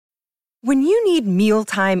When you need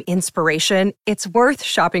mealtime inspiration, it's worth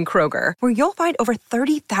shopping Kroger, where you'll find over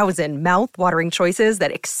 30,000 mouth-watering choices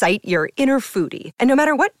that excite your inner foodie. And no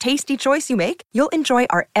matter what tasty choice you make, you'll enjoy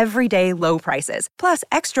our everyday low prices, plus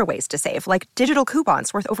extra ways to save, like digital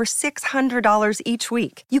coupons worth over $600 each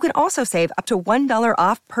week. You can also save up to $1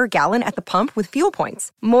 off per gallon at the pump with fuel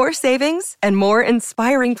points. More savings and more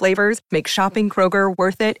inspiring flavors make shopping Kroger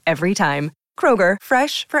worth it every time. Kroger,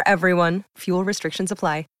 fresh for everyone. Fuel restrictions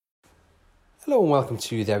apply. Hello and welcome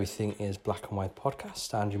to the Everything is Black and White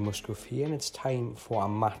podcast. Andrew Musgrove here, and it's time for a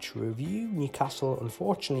match review. Newcastle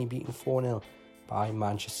unfortunately beaten 4-0 by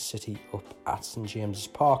Manchester City up at St James's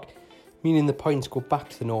Park, meaning the points go back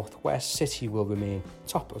to the northwest. City will remain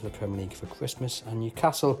top of the Premier League for Christmas, and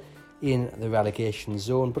Newcastle in the relegation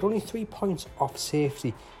zone, but only 3 points off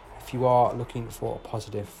safety if you are looking for a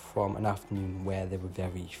positive from an afternoon where there were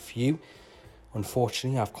very few.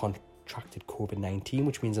 Unfortunately, I've contracted COVID-19,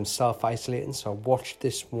 which means I'm self-isolating, so I watched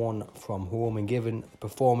this one from home, and given the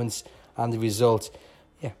performance and the result,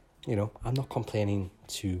 I'm not complaining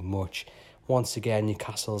too much. Once again,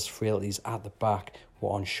 Newcastle's frailties at the back were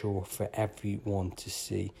on show for everyone to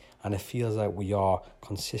see, and it feels like we are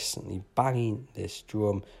consistently banging this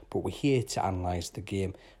drum, but we're here to analyse the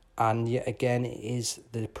game, and yet again it is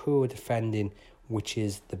the poor defending which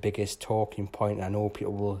is the biggest talking point. I know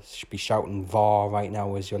people will be shouting VAR right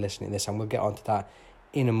now as you're listening to this, and we'll get onto that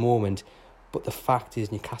in a moment. But the fact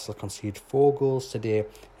is, Newcastle conceded 4 goals today,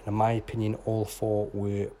 and in my opinion, all 4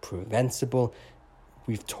 were preventable.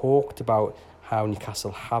 We've talked about how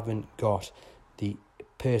Newcastle haven't got the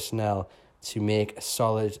personnel to make a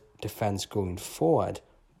solid defence going forward.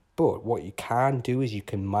 But what you can do is you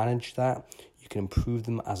can manage that. You can improve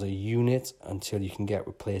them as a unit until you can get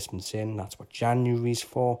replacements in. That's what January's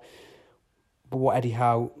for. But what Eddie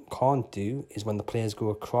Howe can't do is when the players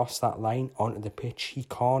go across that line onto the pitch, he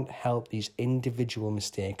can't help these individual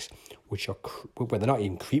mistakes, which are they're not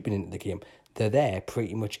even creeping into the game. They're there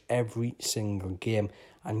pretty much every single game.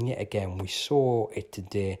 And yet again, we saw it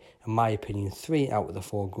today. In my opinion, 3 out of the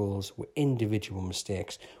 4 goals were individual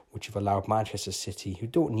mistakes, which have allowed Manchester City, who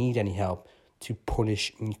don't need any help, to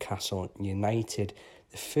punish Newcastle United.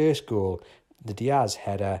 The first goal, the Diaz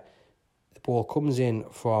header, the ball comes in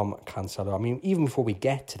from Cancelo. I mean, even before we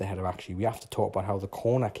get to the header, actually, we have to talk about how the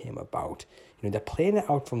corner came about. They're playing it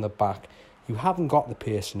out from the back. You haven't got the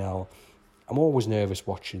personnel. I'm always nervous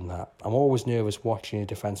watching that. I'm always nervous watching a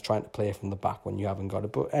defence trying to play from the back when you haven't got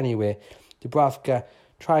it. But anyway, Dubravka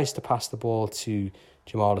tries to pass the ball to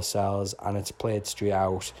Jamal Lascelles, and it's played straight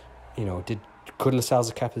out. Could Lascelles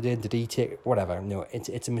have kept it in? Did he take it? Whatever. No,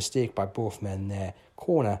 it's a mistake by both men there.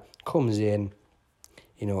 Corner comes in.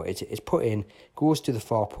 It's put in, goes to the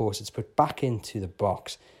far post. It's put back into the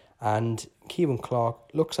box, and Kieran Clark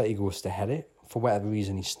looks like he goes to head it. For whatever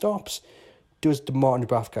reason, he stops. Does Martin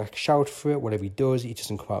Dubravka shout for it? Whatever he does, he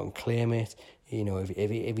doesn't come out and claim it.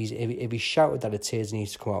 If he shouted that it's his, he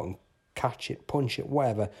needs to come out and catch it, punch it,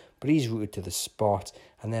 whatever. But he's rooted to the spot,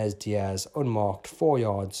 and there's Diaz, unmarked, 4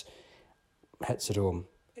 yards. Hits it home.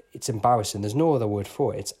 It's embarrassing. There's no other word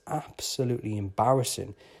for it. It's absolutely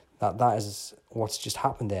embarrassing that is what's just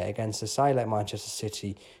happened there against a side like Manchester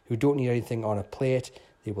City, who don't need anything on a plate.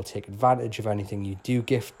 They will take advantage of anything you do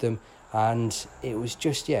gift them, and it was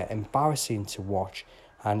just embarrassing to watch.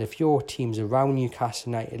 And if your team's around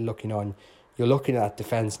Newcastle United looking on, you're looking at that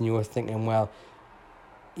defence and you're thinking, well,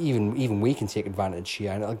 even we can take advantage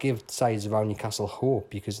here, and it'll give sides around Newcastle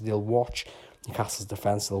hope, because they'll watch Newcastle's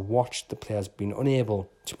defence, they'll watch the players being unable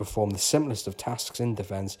to perform the simplest of tasks in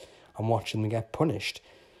defence and watch them get punished.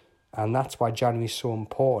 And that's why January is so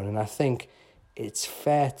important. And I think it's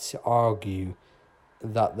fair to argue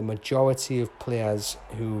that the majority of players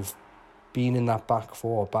who've been in that back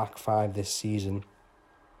 4 or back 5 this season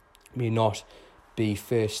may not be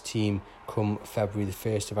first team come February the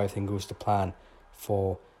 1st if everything goes to plan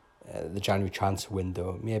for the January transfer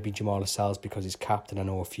window. Maybe Jamal Lascelles because he's captain. I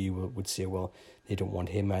know a few would say, well, they don't want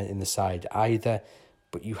him in the side either.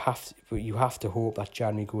 But you have to hope that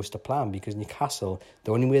January goes to plan, because Newcastle,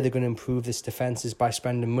 the only way they're going to improve this defence is by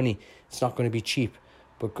spending money. It's not going to be cheap,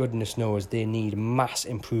 but goodness knows they need mass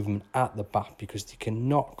improvement at the back, because they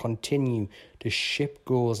cannot continue to ship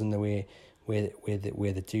goals in the way where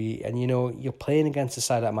they do. And you're playing against a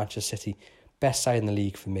side like Manchester City, best side in the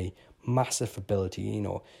league for me, massive ability.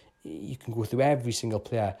 You can go through every single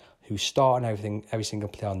player who's starting every single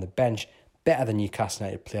player on the bench, better than Newcastle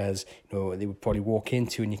United players. They would probably walk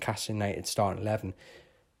into a Newcastle United starting 11.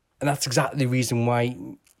 And that's exactly the reason why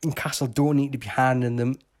Newcastle don't need to be handing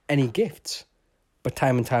them any gifts. But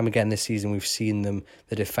time and time again this season, we've seen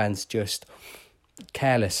the defence just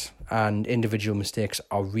careless and individual mistakes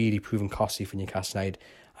are really proven costly for Newcastle United,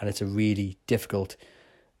 and it's a really difficult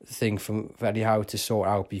thing for Eddie Howe to sort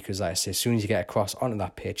out, because, like I say, as soon as you get across onto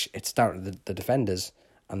that pitch, it's down to the defenders,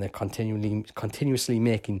 and they're continuously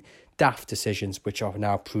making daft decisions which are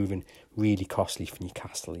now proven really costly for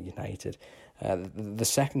Newcastle United. The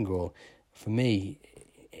second goal, for me,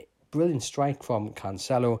 brilliant strike from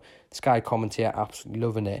Cancelo. Sky commentator absolutely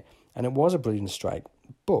loving it, and it was a brilliant strike.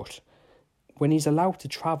 But when he's allowed to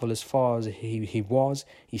travel as far as he was,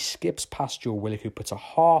 he skips past Joe Willock, who puts a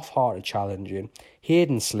half-hearted challenge in.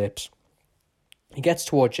 Hayden slips. He gets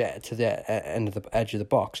towards to the end of the edge of the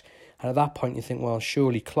box, and at that point you think, well,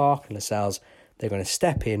 surely Clark and Lascelles, they're going to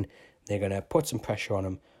step in, they're going to put some pressure on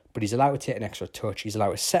him, but he's allowed to take an extra touch. He's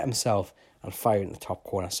allowed to set himself and fire in the top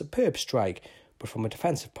corner. Superb strike, but from a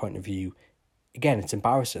defensive point of view, again, it's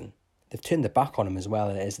embarrassing. They've turned their back on him as well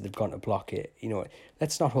as they've gone to block it.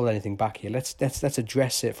 Let's not hold anything back here. Let's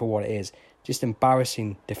address it for what it is. Just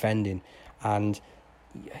embarrassing defending. And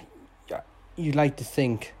you'd like to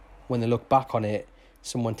think when they look back on it,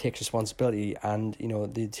 someone takes responsibility and,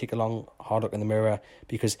 they take a long, hard look in the mirror,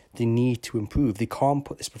 because they need to improve. They can't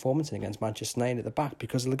put this performance in against Manchester United at the back,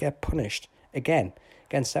 because they'll get punished again.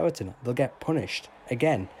 Against Everton, they'll get punished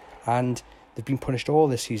again. And they've been punished all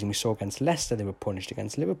this season. We saw against Leicester, they were punished.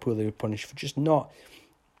 Against Liverpool, they were punished for just not,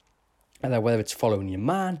 whether it's following your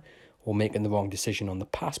man or making the wrong decision on the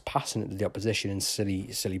pass, passing it to the opposition in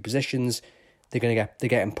silly positions. They're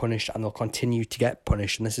getting punished, and they'll continue to get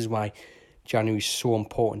punished. And this is why January is so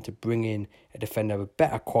important, to bring in a defender of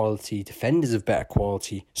better quality, defenders of better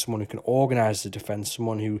quality, someone who can organise the defence,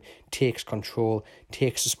 someone who takes control,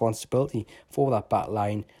 takes responsibility for that back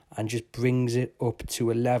line, and just brings it up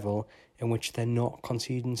to a level in which they're not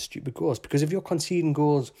conceding stupid goals. Because if you're conceding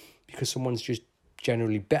goals because someone's just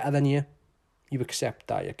generally better than you, you accept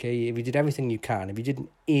that, okay? If you did everything you can, if you didn't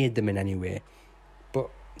aid them in any way. But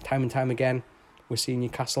time and time again, we're seeing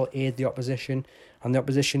Newcastle aid the opposition, and the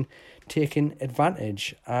opposition taking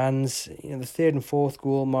advantage. And the third and fourth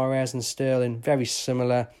goal, Mahrez and Sterling, very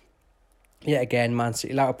similar. Yet again, Man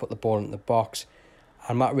City allowed to put the ball into the box,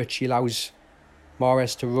 and Matt Ritchie allows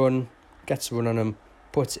Mahrez to run, gets a run on him,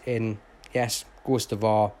 puts it in. Yes, goes to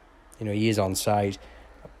VAR. He is onside,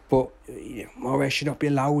 but Mahrez should not be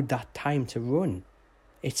allowed that time to run.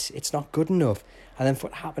 It's not good enough. And then for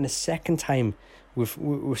it happened a second time with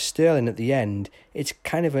Sterling at the end, it's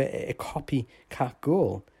kind of a copycat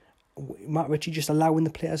goal. Matt Ritchie just allowing the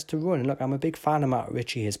players to run. And look, I'm a big fan of Matt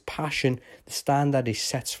Ritchie. His passion, the standard he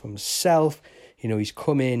sets for himself. He's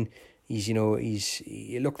come in.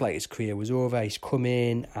 It looked like his career was over. He's come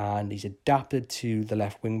in and he's adapted to the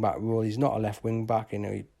left wing back role. He's not a left wing back.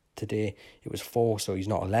 Today it was 4, so he's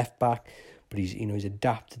not a left back. But he's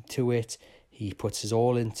adapted to it. He puts his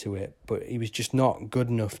all into it, but he was just not good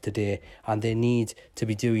enough today, and they need to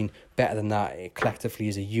be doing better than that collectively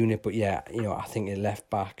as a unit. But yeah, I think the left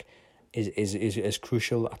back is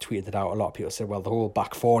crucial. I tweeted it out. A lot of people said, well, the whole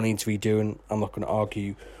back four needs to be doing. I'm not going to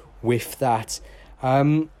argue with that.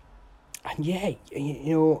 And yeah,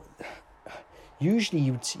 usually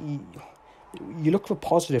you look for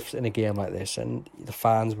positives in a game like this, and the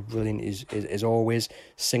fans were brilliant is always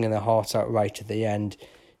singing their hearts out right to the end.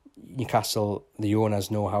 Newcastle, the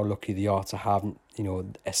owners know how lucky they are to have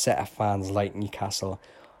a set of fans like Newcastle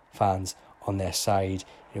fans on their side,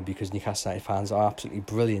 because Newcastle United fans are absolutely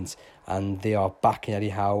brilliant, and they are backing Eddie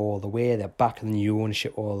Howe all the way. They're backing the new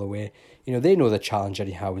ownership all the way. They know the challenge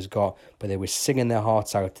Eddie Howe has got, but they were singing their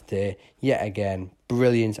hearts out today. Yet again,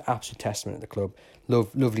 brilliant, absolute testament at the club.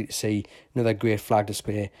 Lovely to see another great flag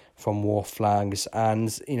display from Wharf Flags, and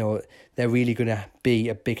they're really going to be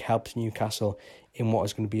a big help to Newcastle in what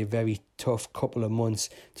is going to be a very tough couple of months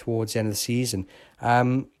towards the end of the season.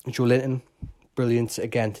 Joelinton, brilliant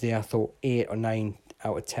again today. I thought 8 or 9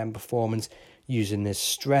 out of 10 performance, using his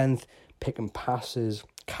strength, picking passes,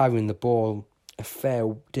 carrying the ball a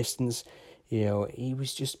fair distance. He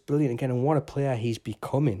was just brilliant again, and what a player he's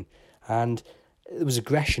becoming. And there was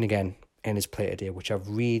aggression again in his play today, which I've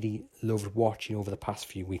really loved watching over the past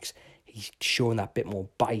few weeks. He's showing that bit more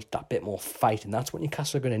bite, that bit more fight, and that's what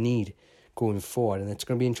Newcastle are going to need going forward. And it's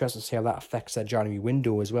going to be interesting to see how that affects their January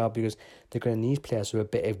window as well, because they're going to need players with a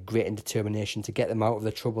bit of grit and determination to get them out of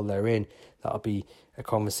the trouble they're in. That'll be a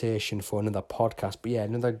conversation for another podcast. But yeah,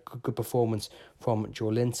 another good performance from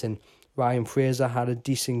Joelinton. Ryan Fraser had a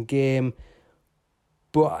decent game,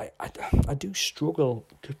 but I do struggle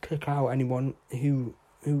to pick out anyone who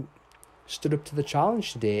stood up to the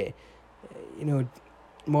challenge today.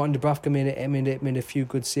 Martin Dubravka made a few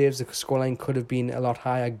good saves. The scoreline could have been a lot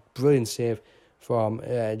higher. Brilliant save from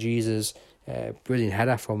Jesus. Brilliant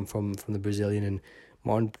header from the Brazilian, and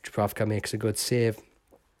Martin Dubravka makes a good save.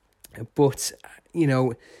 But, you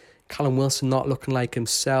know, Callum Wilson not looking like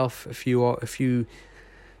himself. A few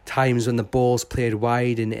times when the ball's played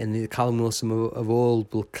wide and the Callum Wilson of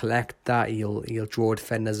old will collect that, he'll draw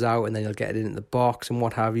defenders out and then he'll get it into the box and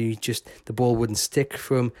what have you. Just the ball wouldn't stick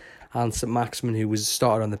from Allan Saint-Maximin, who was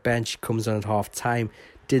started on the bench. He comes on at half time.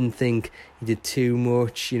 Didn't think he did too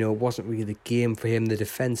much. You know, it wasn't really the game for him. The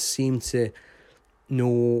defence seemed to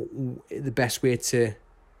know the best way to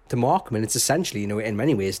mark him, and it's essentially, you know, in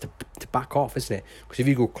many ways to back off, isn't it? Because if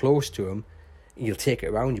you go close to him, he'll take it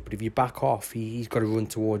around you, but if you back off, he's got to run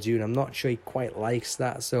towards you, and I'm not sure he quite likes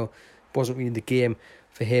that, so it wasn't really the game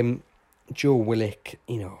for him. Joe Willock,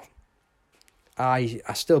 you know, I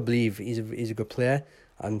still believe he's a good player.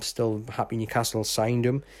 I'm still happy Newcastle signed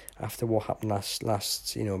him after what happened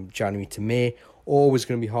last January to May. Always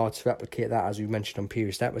going to be hard to replicate that, as we mentioned on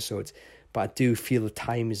previous episodes. But I do feel the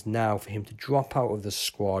time is now for him to drop out of the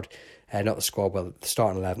squad. The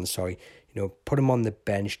starting 11, sorry. You know, put him on the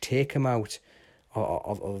bench, take him out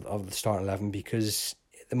of the starting 11, because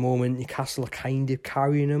at the moment Newcastle are kind of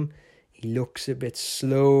carrying him. He looks a bit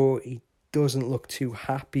slow. He doesn't look too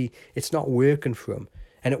happy. It's not working for him.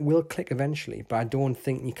 And it will click eventually. But I don't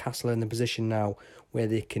think Newcastle are in the position now where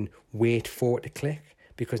they can wait for it to click,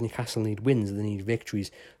 because Newcastle need wins, they need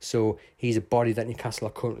victories. So he's a body that Newcastle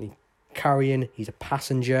are currently carrying. He's a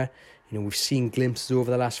passenger. You know, we've seen glimpses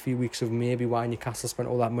over the last few weeks of maybe why Newcastle spent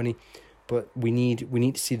all that money, but we need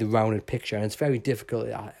to see the rounded picture, and it's very difficult,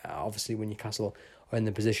 obviously, when Newcastle are in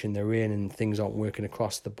the position they're in and things aren't working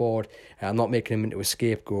across the board. I'm not making him into a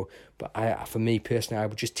scapegoat, but for me personally, I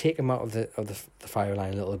would just take him out of the fire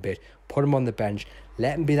line a little bit, put him on the bench,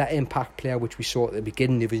 let him be that impact player which we saw at the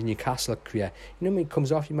beginning of his Newcastle career. You know, when he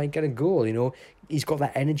comes off, you might get a goal. You know, he's got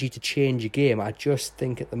that energy to change a game. I just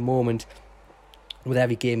think at the moment, with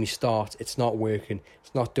every game he starts, it's not working.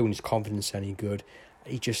 It's not doing his confidence any good.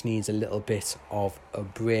 He just needs a little bit of a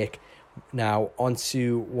break. Now,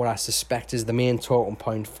 onto what I suspect is the main talking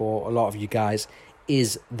point for a lot of you guys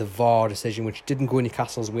is the VAR decision, which didn't go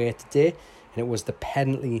Newcastle's way today, and it was the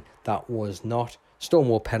penalty that was not.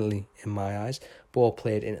 Stonewall penalty in my eyes. Ball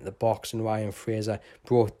played into the box and Ryan Fraser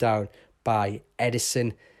brought down by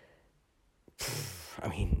Edison. I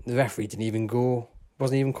mean, the referee wasn't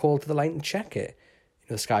even called to the line to check it.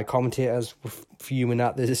 You know, the Sky commentators were fuming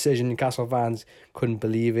at the decision. Newcastle fans couldn't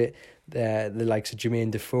believe it. The likes of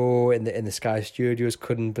Jermaine Defoe in the Sky studios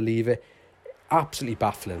couldn't believe it. Absolutely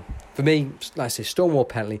baffling. For me, like I say, Stonewall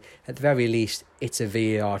penalty. At the very least, it's a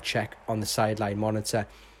VAR check on the sideline monitor.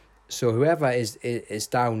 So whoever is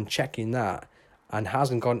down checking that and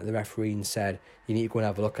hasn't gone to the referee and said, you need to go and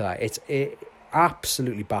have a look at that, it's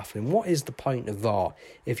absolutely baffling. What is the point of VAR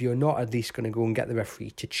if you're not at least going to go and get the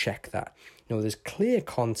referee to check that? You know, there's clear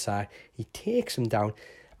contact. He takes him down.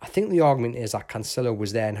 I think the argument is that Cancelo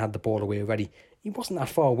was there and had the ball away already. He wasn't that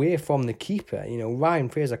far away from the keeper. You know, Ryan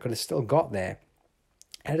Fraser could have still got there.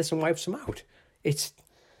 Edison wipes him out. It's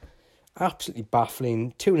absolutely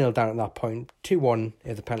baffling. 2-0 down at that point. 2-1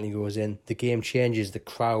 if the penalty goes in. The game changes. The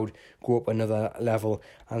crowd go up another level.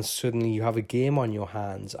 And suddenly you have a game on your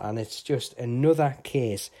hands. And it's just another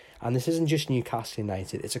case. And this isn't just Newcastle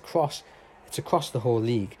United. It's across the whole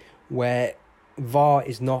league where VAR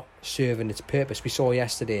is not serving its purpose. We saw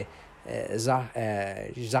yesterday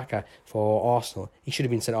Xhaka for Arsenal. He should have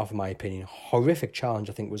been sent off in my opinion. Horrific challenge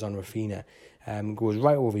I think was on Rafinha. Goes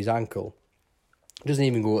right over his ankle. Doesn't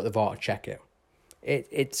even go at the VAR to check it.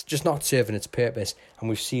 It's just not serving its purpose. And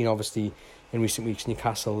we've seen obviously in recent weeks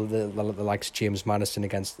Newcastle, the likes of James Maddison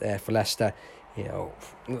against for Leicester. You know,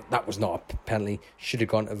 that was not a penalty. Should have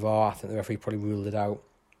gone to VAR. I think the referee probably ruled it out.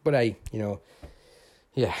 But hey, you know,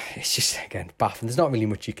 yeah, it's just again baffling. There's not really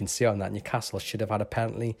much you can say on that. Newcastle should have had a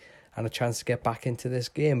penalty and a chance to get back into this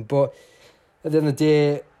game. But at the end of the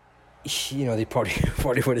day, you know, they probably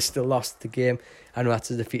would have still lost the game. I know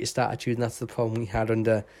that's a defeatist attitude, and that's the problem we had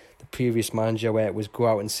under the previous manager, where it was go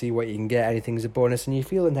out and see what you can get. Anything's a bonus, and you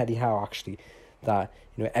feel in Eddie Howe actually that,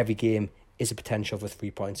 you know, every game is a potential for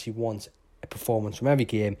 3 points. He wants a performance from every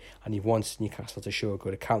game, and he wants Newcastle to show a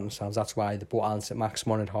good account themselves. That's why they brought Allan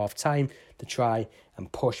Saint-Maximin at half time to try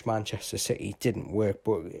and push Manchester City. It didn't work,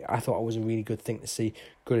 but I thought it was a really good thing to see.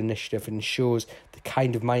 Good initiative, and shows the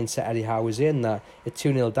kind of mindset Eddie Howe was in, that at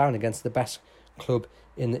 2-0 down against the best club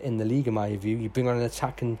in the league, in my view, you bring on an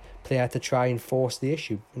attacking player to try and force the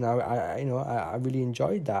issue. And I really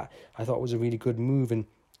enjoyed that. I thought it was a really good move and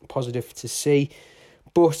positive to see.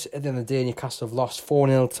 But at the end of the day, Newcastle have lost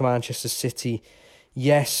 4-0 to Manchester City.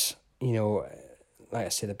 Yes, you know, like I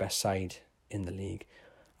say, the best side in the league.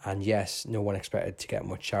 And yes, no one expected to get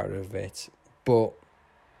much out of it. But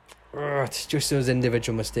it's just those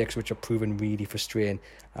individual mistakes which are proven really frustrating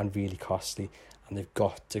and really costly, and they've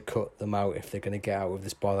got to cut them out if they're going to get out of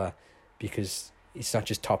this bother, because it's not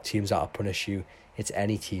just top teams that'll punish you, it's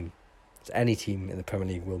any team. Any team in the Premier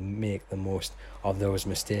League will make the most of those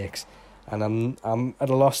mistakes. And I'm at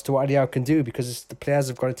a loss to what Eddie Howe can do, because the players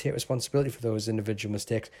have got to take responsibility for those individual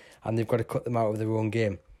mistakes, and they've got to cut them out of their own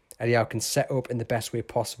game. Eddie Howe can set up in the best way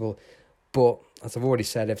possible, but as I've already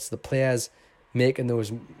said, if it's the players making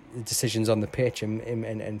those decisions on the pitch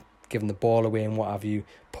and giving the ball away and what have you,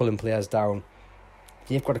 pulling players down,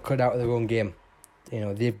 they've got to cut out of their own game.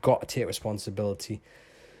 They've got to take responsibility.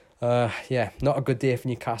 Not a good day for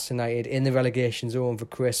Newcastle United, in the relegation zone for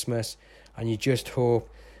Christmas, and you just hope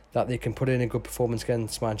that they can put in a good performance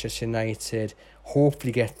against Manchester United,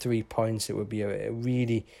 hopefully get 3 points. It would be a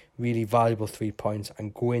really, really valuable 3 points,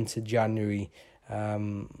 and go into January,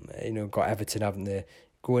 got Everton, haven't they?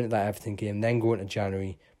 Go into that Everton game, then go into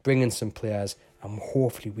January, bring in some players, and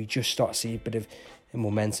hopefully we just start to see a bit of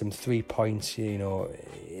momentum. 3 points,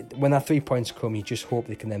 when that 3 points come, you just hope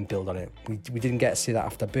they can then build on it. We didn't get to see that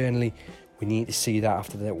after Burnley. We need to see that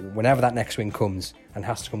after whenever that next win comes, and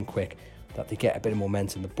has to come quick, that they get a bit of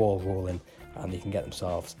momentum, the ball rolling, and they can get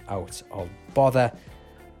themselves out of bother.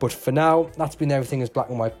 But for now, that's been Everything is Black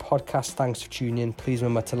and White podcast. Thanks for tuning in. Please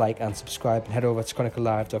remember to like and subscribe, and head over to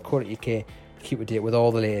chroniclelive.co.uk to keep up to date with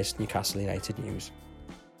all the latest Newcastle United news.